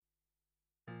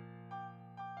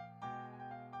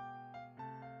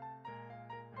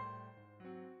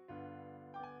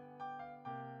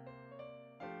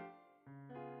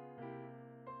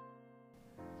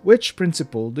Which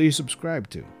principle do you subscribe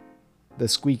to? The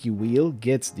squeaky wheel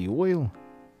gets the oil?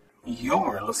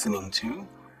 You're listening to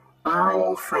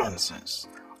Earl Francis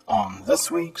on this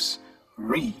week's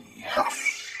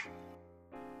Rehash.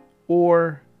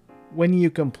 Or when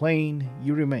you complain,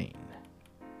 you remain?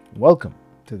 Welcome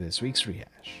to this week's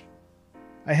Rehash.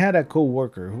 I had a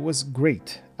co-worker who was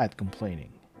great at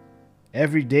complaining.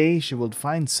 Every day she would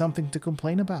find something to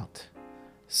complain about.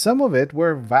 Some of it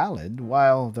were valid,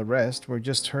 while the rest were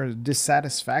just her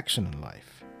dissatisfaction in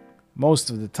life. Most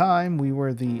of the time, we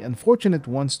were the unfortunate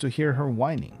ones to hear her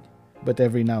whining. But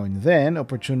every now and then,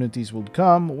 opportunities would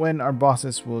come when our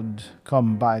bosses would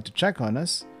come by to check on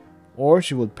us, or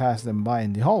she would pass them by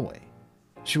in the hallway.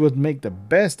 She would make the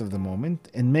best of the moment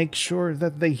and make sure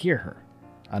that they hear her.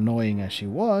 Annoying as she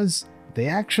was, they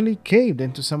actually caved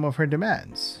into some of her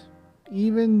demands,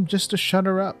 even just to shut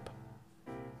her up.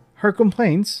 Her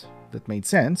complaints, that made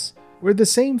sense, were the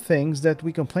same things that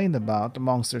we complained about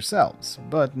amongst ourselves,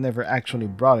 but never actually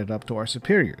brought it up to our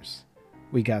superiors.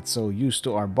 We got so used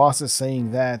to our bosses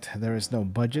saying that there is no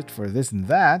budget for this and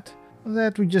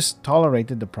that we just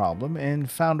tolerated the problem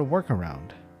and found a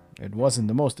workaround. It wasn't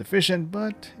the most efficient,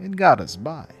 but it got us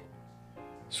by.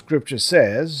 Scripture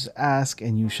says, "Ask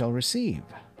and you shall receive."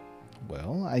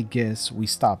 Well, I guess we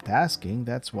stopped asking,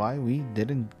 that's why we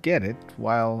didn't get it,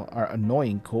 while our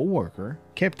annoying co-worker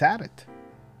kept at it.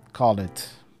 Call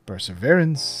it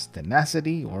perseverance,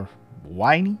 tenacity, or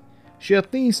whiny. She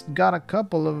at least got a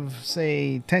couple of,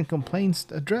 say, 10 complaints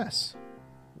to address.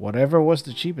 Whatever was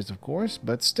the cheapest, of course,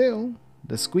 but still,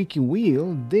 the squeaky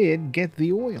wheel did get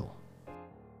the oil.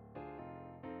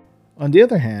 On the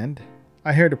other hand,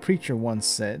 I heard a preacher once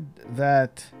said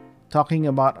that talking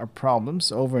about our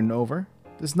problems over and over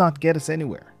does not get us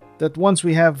anywhere. That once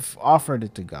we have offered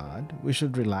it to God, we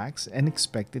should relax and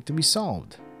expect it to be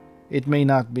solved. It may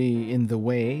not be in the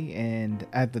way and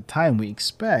at the time we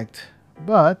expect,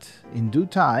 but in due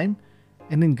time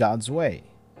and in God's way,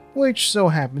 which so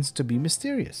happens to be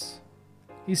mysterious.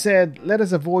 He said, "Let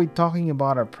us avoid talking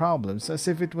about our problems as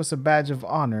if it was a badge of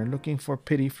honor looking for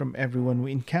pity from everyone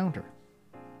we encounter."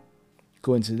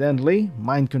 Coincidentally,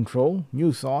 mind control,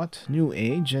 New Thought, New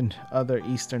Age, and other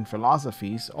Eastern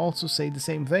philosophies also say the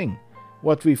same thing.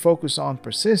 What we focus on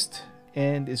persists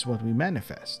and is what we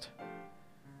manifest.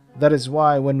 That is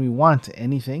why when we want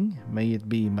anything, may it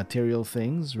be material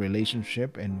things,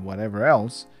 relationship, and whatever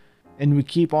else, and we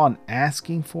keep on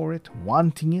asking for it,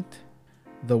 wanting it,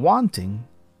 the wanting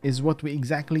is what we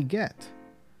exactly get.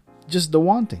 Just the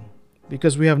wanting,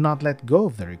 because we have not let go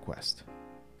of the request.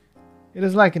 It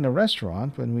is like in a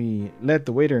restaurant when we let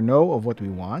the waiter know of what we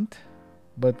want,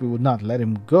 but we would not let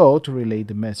him go to relay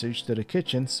the message to the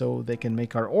kitchen so they can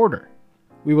make our order.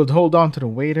 We would hold on to the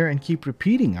waiter and keep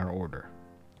repeating our order.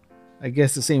 I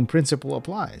guess the same principle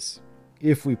applies.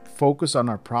 If we focus on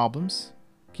our problems,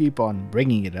 keep on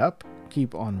bringing it up,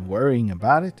 keep on worrying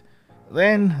about it,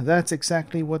 then that's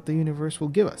exactly what the universe will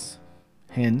give us.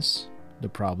 Hence, the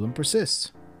problem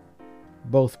persists.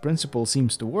 Both principles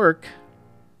seems to work.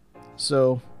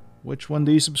 So, which one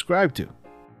do you subscribe to?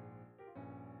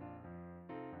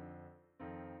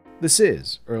 This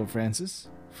is Earl Francis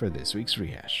for this week's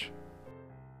Rehash.